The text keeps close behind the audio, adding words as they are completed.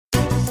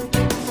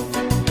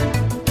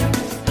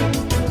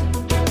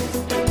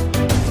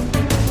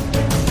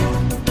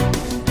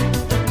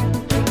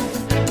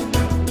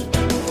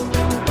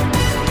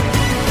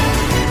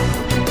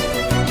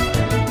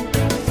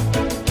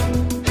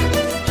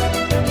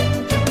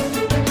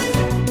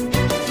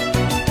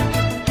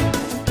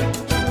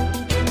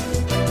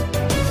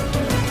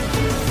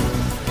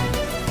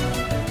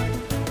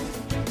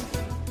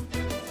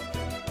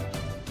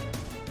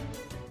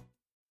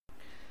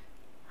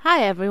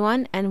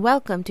everyone, and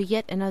welcome to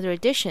yet another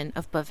edition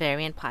of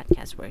Bavarian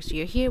Podcast Works.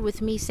 You're here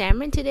with me,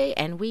 Samrin, today,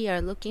 and we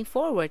are looking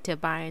forward to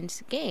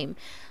Bayern's game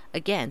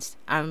against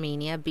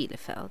Arminia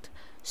Bielefeld.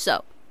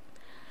 So,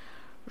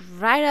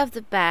 right off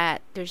the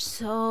bat, there's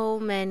so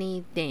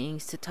many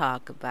things to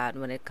talk about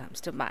when it comes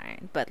to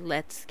Bayern, but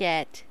let's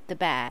get the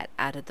bad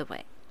out of the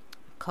way.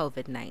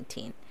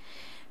 COVID-19.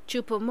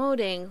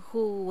 Choupo-Moting,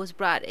 who was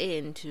brought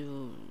in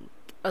to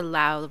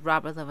allow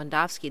Robert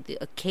Lewandowski the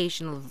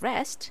occasional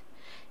rest,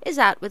 is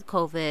out with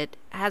COVID,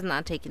 has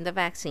not taken the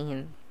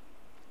vaccine,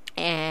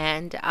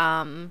 and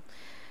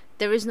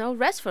there is no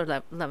rest for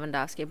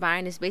Lewandowski.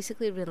 Bayern is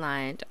basically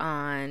reliant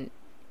on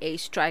a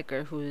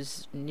striker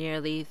who's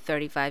nearly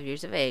 35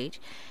 years of age,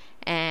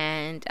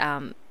 and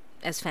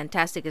as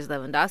fantastic as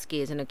Lewandowski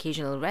is, an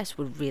occasional rest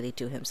would really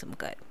do him some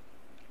good.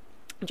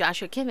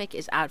 Joshua Kimmich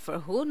is out for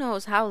who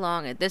knows how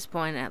long at this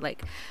point.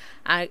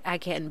 I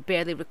can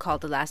barely recall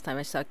the last time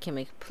I saw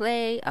Kimmich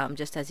play,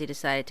 just as he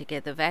decided to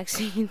get the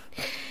vaccine.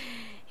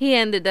 He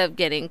ended up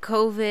getting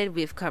COVID.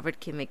 We've covered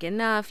Kimmich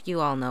enough.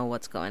 You all know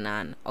what's going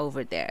on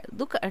over there.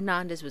 Luka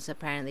Hernandez was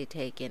apparently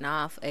taken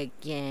off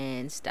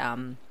against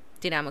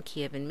Dynamo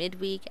Kiev in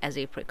midweek as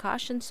a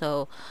precaution.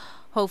 So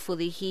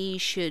hopefully he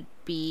should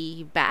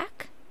be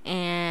back.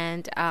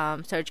 And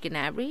Serge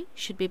Gnabry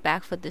should be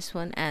back for this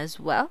one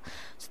as well.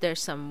 So there's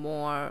some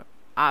more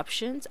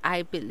options.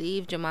 I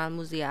believe Jamal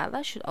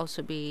Musiala should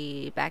also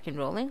be back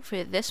enrolling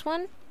for this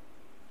one.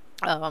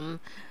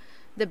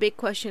 The big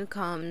question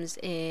comes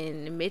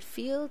in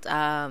midfield.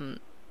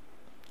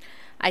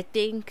 I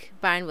think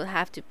Bayern will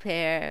have to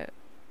pair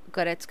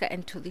Goretzka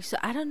and Tolisso.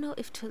 I don't know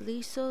if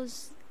Tolisso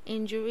is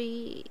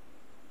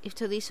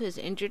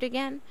injured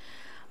again,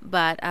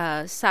 but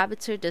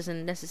Sabitzer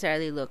doesn't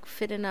necessarily look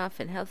fit enough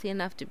and healthy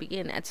enough to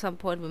begin. At some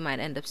point, we might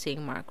end up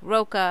seeing Mark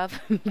Roca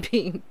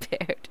being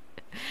paired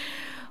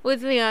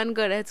with Leon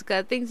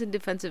Goretzka. Things in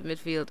defensive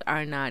midfield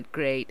are not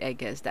great. I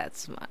guess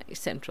that's my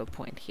central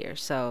point here.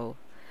 So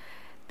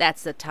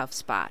that's the tough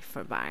spot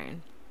for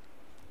Bayern.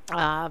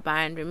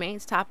 Bayern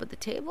remains top of the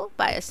table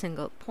by a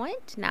single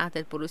point now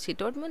that Borussia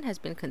Dortmund has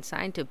been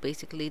consigned to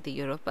basically the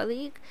Europa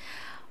League,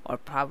 or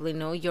probably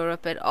no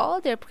Europe at all.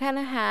 They're kind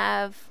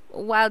of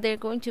while they're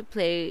going to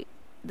play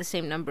the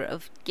same number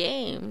of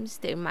games,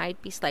 there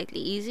might be slightly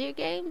easier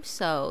games,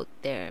 so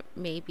there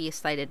may be a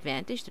slight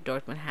advantage that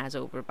Dortmund has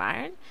over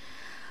Bayern.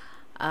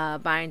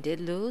 Bayern did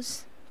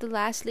lose the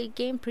last league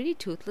game pretty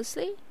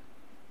toothlessly,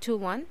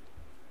 2-1.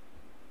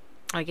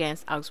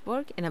 Against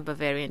Augsburg in a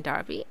Bavarian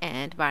derby,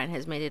 and Bayern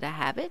has made it a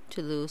habit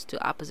to lose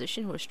to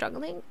opposition who are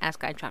struggling, as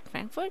Eintracht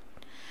Frankfurt.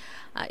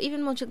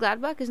 Even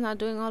Mönchengladbach is not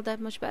doing all that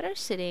much better,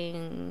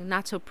 sitting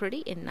not so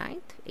pretty in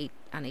ninth,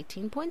 on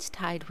 18 points,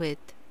 tied with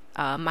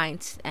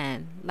Mainz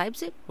and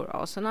Leipzig, who are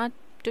also not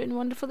doing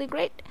wonderfully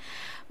great.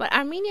 But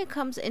Arminia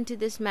comes into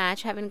this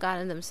match having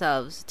gotten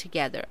themselves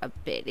together a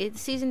bit. The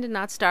season did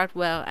not start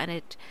well,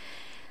 and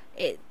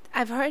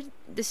I've heard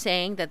the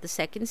saying that the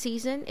second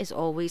season is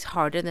always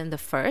harder than the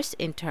first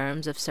in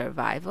terms of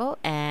survival,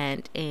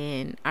 and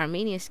in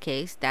Arminia's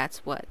case, that's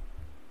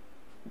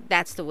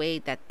the way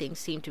that things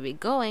seem to be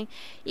going.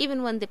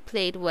 Even when they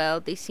played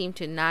well, they seem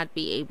to not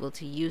be able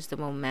to use the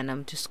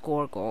momentum to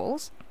score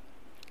goals.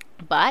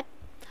 But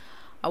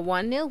a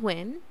 1-0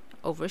 win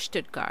over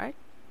Stuttgart.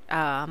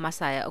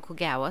 Masaya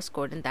Okugawa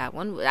scored in that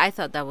one. I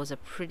thought that was a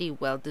pretty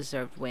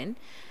well-deserved win.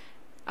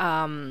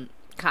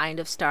 Kind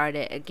of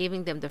started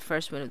giving them the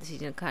first win of the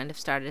season, kind of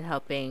started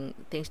helping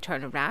things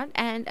turn around.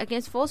 And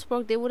against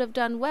Wolfsburg, they would have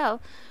done well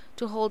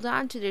to hold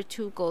on to their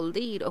 2-goal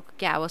lead.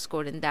 Okugawa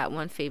scored in that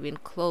one. Fabian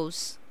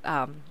Klos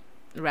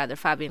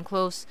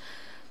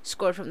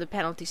scored from the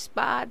penalty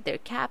spot, their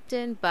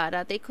captain,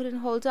 but they couldn't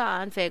hold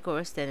on.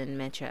 Weghorst and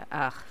Mecha,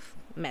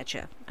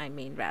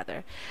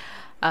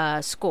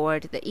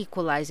 scored the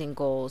equalizing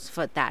goals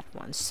for that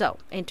one. So,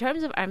 in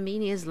terms of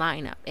Arminia's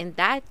lineup, in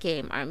that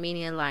game,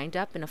 Arminia lined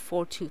up in a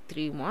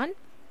 4-2-3-1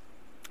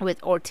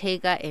 with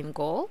Ortega in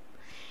goal,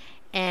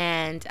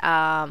 and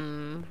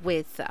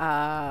with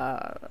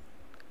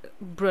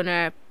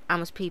Brunner,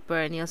 Amos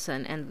Pieper,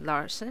 Nielsen, and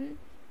Larsen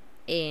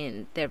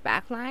in their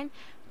backline,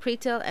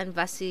 Pretel and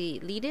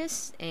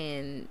Vasilidis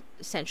in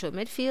central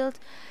midfield,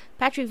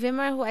 Patrick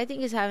Wimmer, who I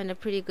think is having a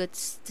pretty good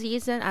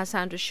season,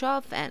 Alessandro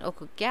Schoff, and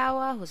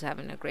Okugawa, who's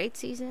having a great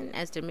season,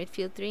 as their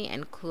midfield three,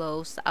 and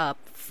Klose up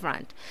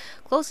front.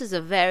 Klose is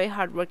a very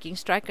hard-working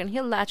striker, and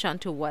he'll latch on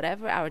to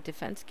whatever our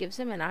defense gives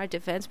him, and our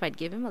defense might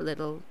give him a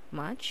little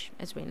much,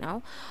 as we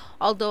know.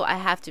 Although I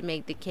have to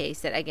make the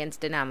case that against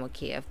Dynamo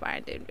Kiev,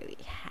 Bayern didn't really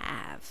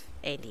have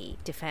any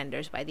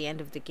defenders by the end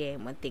of the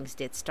game when things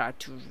did start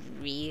to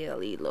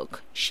really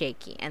look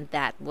shaky, and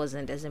that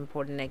wasn't as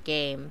important a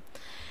game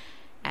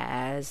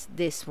as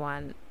this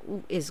one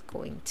is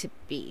going to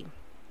be,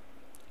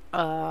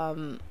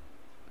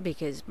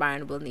 because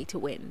Bayern will need to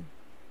win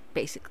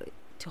basically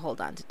to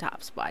hold on to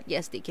top spot.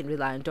 Yes, they can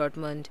rely on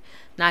Dortmund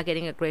not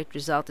getting a great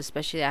result,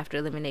 especially after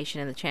elimination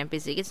in the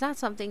Champions League. It's not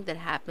something that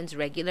happens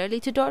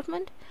regularly to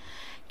Dortmund.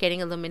 getting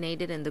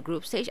eliminated in the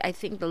group stage. I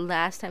think the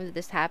last time that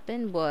this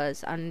happened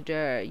was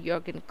under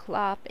Jurgen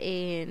Klopp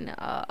in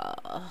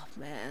oh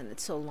man,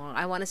 it's so long.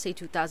 I want to say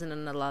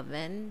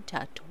 2011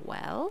 to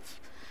 12.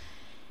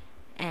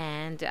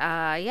 And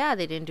yeah,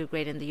 they didn't do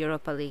great in the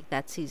Europa League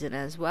that season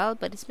as well.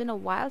 But it's been a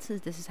while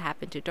since this has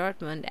happened to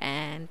Dortmund,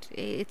 and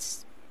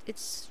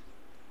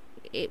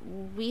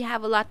we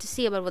have a lot to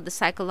see about what the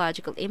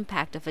psychological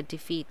impact of a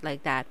defeat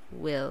like that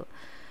will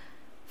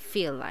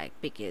feel like,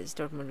 because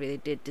Dortmund really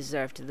did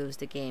deserve to lose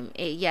the game.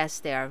 Yes,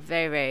 they are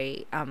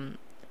very,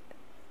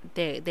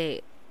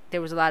 very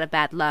there was a lot of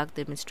bad luck.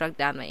 They've been struck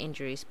down by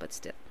injuries, but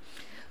still.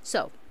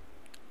 So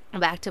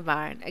back to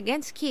Bayern.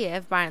 Against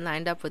Kiev, Bayern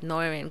lined up with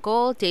Neuer in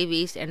goal,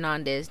 Davies,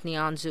 Hernandez,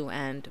 Nianzou,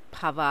 and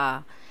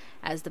Pavard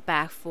as the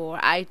back four.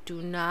 I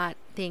do not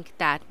think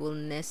that will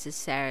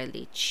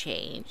necessarily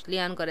change.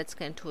 Leon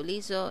Goretzka and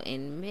Tolisso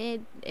in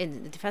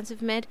the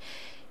defensive mid.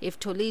 If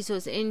Tolisso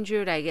is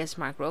injured, I guess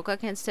Mark Roca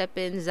can step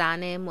in.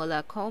 Zane,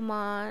 Mola,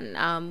 Coman.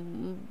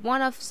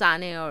 One of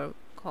Zane or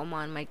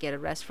Coman might get a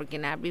rest for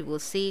Gnabry. We'll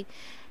see.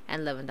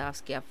 And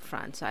Lewandowski up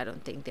front. So I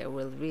don't think there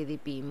will really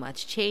be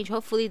much change.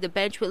 Hopefully the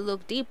bench will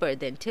look deeper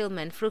than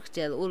Tillman,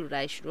 Fruchtel,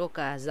 Ulreich,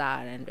 Roca,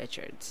 Hazard, and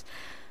Richards.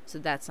 So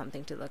that's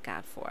something to look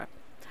out for.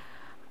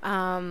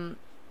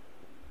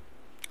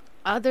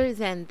 Other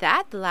than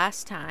that,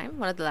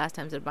 one of the last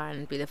times that Bayern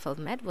and Bielefeld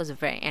met was a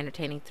very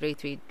entertaining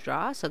 3-3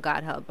 draw. So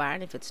God help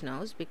Bayern if it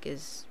snows,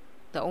 because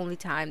the only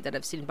time that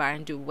I've seen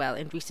Bayern do well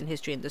in recent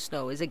history in the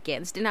snow is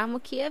against Dynamo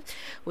Kiev,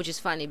 which is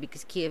funny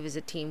because Kiev is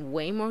a team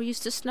way more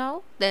used to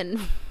snow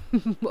than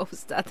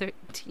most other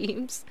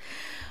teams.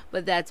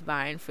 But that's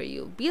Bayern for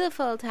you.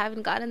 Bielefeld,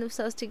 haven't gotten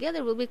themselves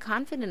together, will be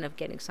confident of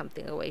getting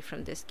something away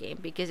from this game,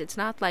 because it's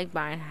not like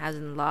Bayern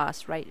hasn't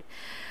lost, right?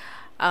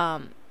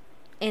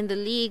 In the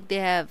league, they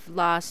have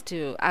lost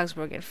to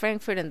Augsburg and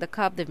Frankfurt. In the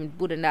cup, they've been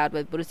booted out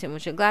by Borussia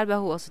Mönchengladbach,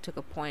 who also took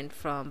a point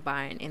from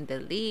Bayern in the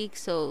league.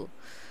 So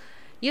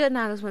Julian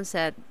Nagelsmann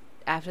said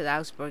after the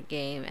Augsburg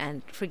game,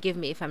 and forgive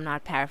me if I'm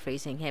not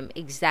paraphrasing him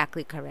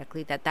exactly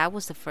correctly, that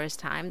was the first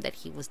time that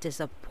he was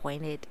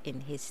disappointed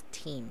in his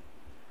team.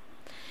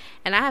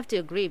 And I have to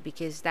agree,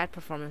 because that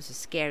performance was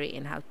scary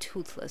in how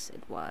toothless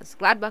it was.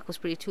 Gladbach was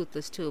pretty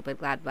toothless too, but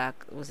Gladbach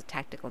was a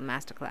tactical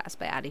masterclass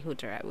by Adi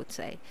Hütter, I would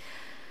say.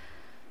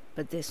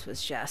 But this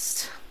was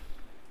just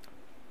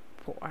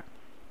poor.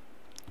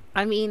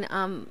 I mean,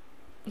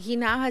 he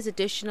now has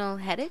additional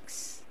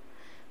headaches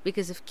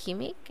because of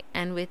Kimmich,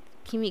 and with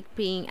Kimmich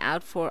being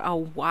out for a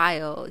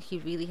while, he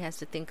really has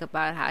to think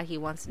about how he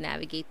wants to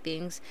navigate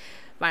things.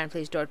 Bayern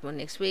plays Dortmund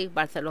next week,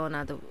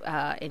 Barcelona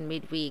in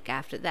midweek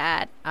after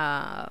that,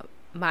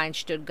 Mainz,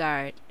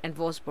 Stuttgart, and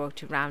Wolfsburg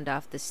to round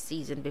off the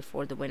season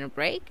before the winter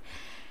break.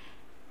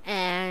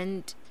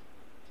 And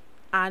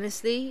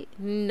honestly,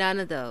 none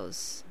of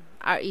those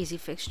are easy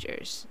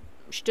fixtures.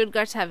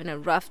 Stuttgart's having a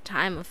rough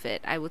time of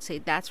it. I would say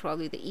that's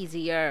probably the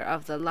easier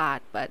of the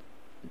lot, but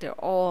they're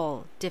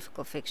all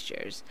difficult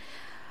fixtures.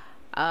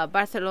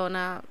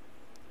 Barcelona,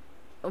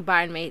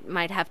 Bayern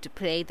might have to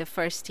play the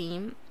first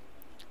team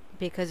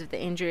because of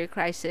the injury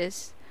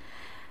crisis.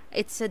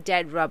 It's a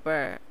dead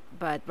rubber,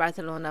 but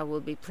Barcelona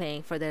will be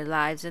playing for their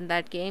lives in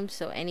that game.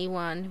 So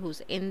anyone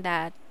who's in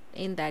that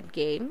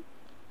game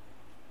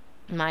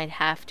might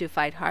have to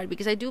fight hard,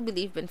 because I do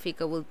believe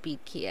Benfica will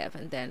beat Kiev,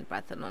 and then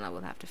Barcelona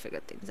will have to figure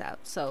things out.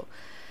 So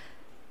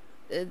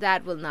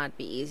that will not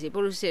be easy.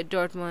 Borussia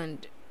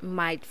Dortmund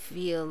might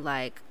feel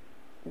like,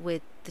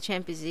 with the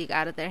Champions League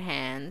out of their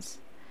hands,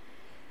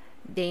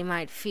 they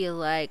might feel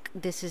like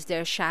this is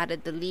their shot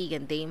at the league,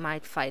 and they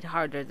might fight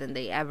harder than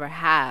they ever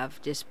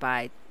have,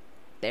 despite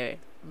their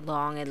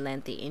long and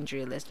lengthy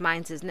injury list.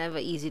 Mainz is never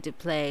easy to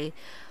play.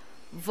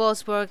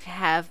 Wolfsburg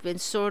have been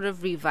sort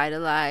of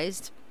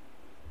revitalized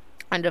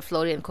under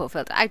Florian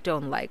Kohfeldt. I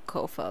don't like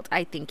Kohfeldt.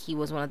 I think he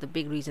was one of the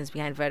big reasons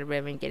behind Werder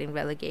Bremen getting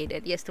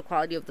relegated. Yes, the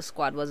quality of the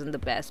squad wasn't the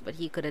best, but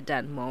he could have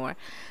done more.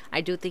 I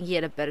do think he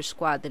had a better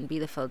squad than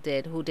Bielefeld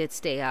did, who did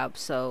stay up.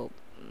 So,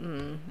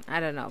 I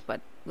don't know,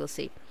 but we'll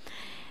see.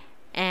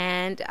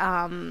 And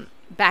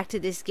back to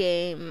this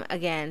game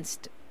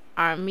against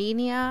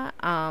Arminia.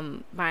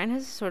 Bayern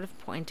has a sort of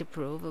point to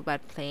prove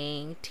about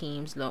playing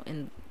teams low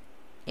in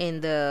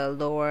the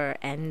lower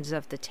ends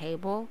of the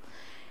table.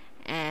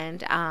 And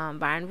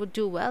Bayern would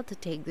do well to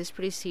take this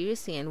pretty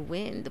seriously and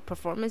win. The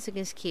performance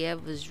against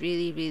Kiev was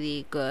really,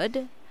 really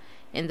good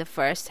in the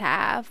first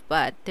half,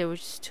 but there were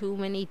just too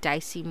many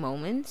dicey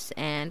moments.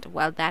 And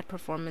while that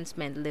performance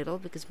meant little,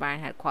 because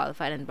Bayern had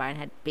qualified, and Bayern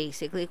had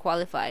basically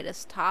qualified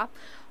as top,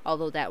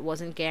 although that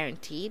wasn't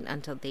guaranteed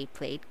until they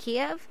played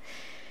Kiev,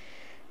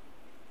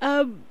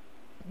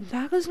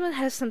 Nagelsmann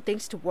has some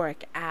things to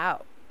work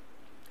out,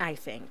 I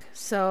think.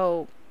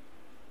 So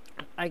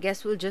I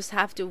guess we'll just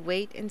have to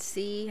wait and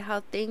see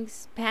how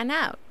things pan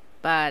out.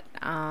 But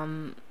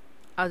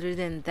other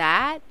than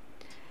that,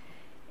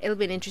 it'll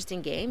be an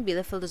interesting game.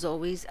 Bielefeld is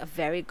always a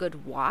very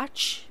good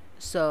watch.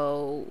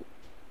 So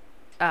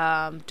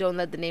don't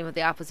let the name of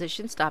the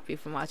opposition stop you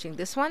from watching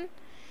this one.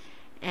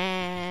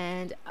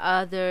 And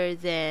other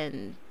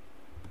than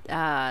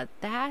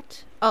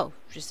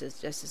just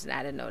as an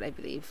added note, I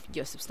believe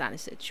Josip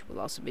Stanisic will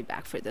also be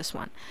back for this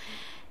one.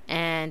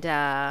 And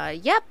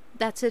yep,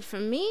 that's it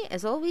from me.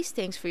 As always,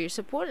 thanks for your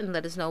support and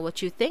let us know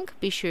what you think.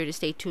 Be sure to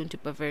stay tuned to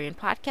Bavarian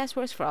Podcast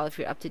Works for all of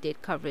your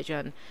up-to-date coverage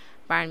on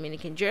Bayern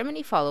Munich in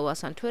Germany. Follow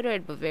us on Twitter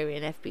at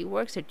Bavarian FB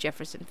Works, at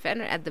Jefferson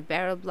Fenner, at the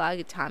Barrel Blog,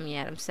 at Tommy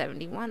Adams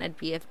 71, at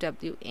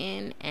BFW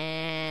In,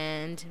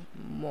 and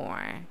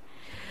more.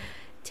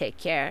 Take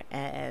care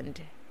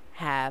and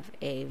have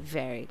a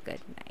very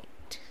good night.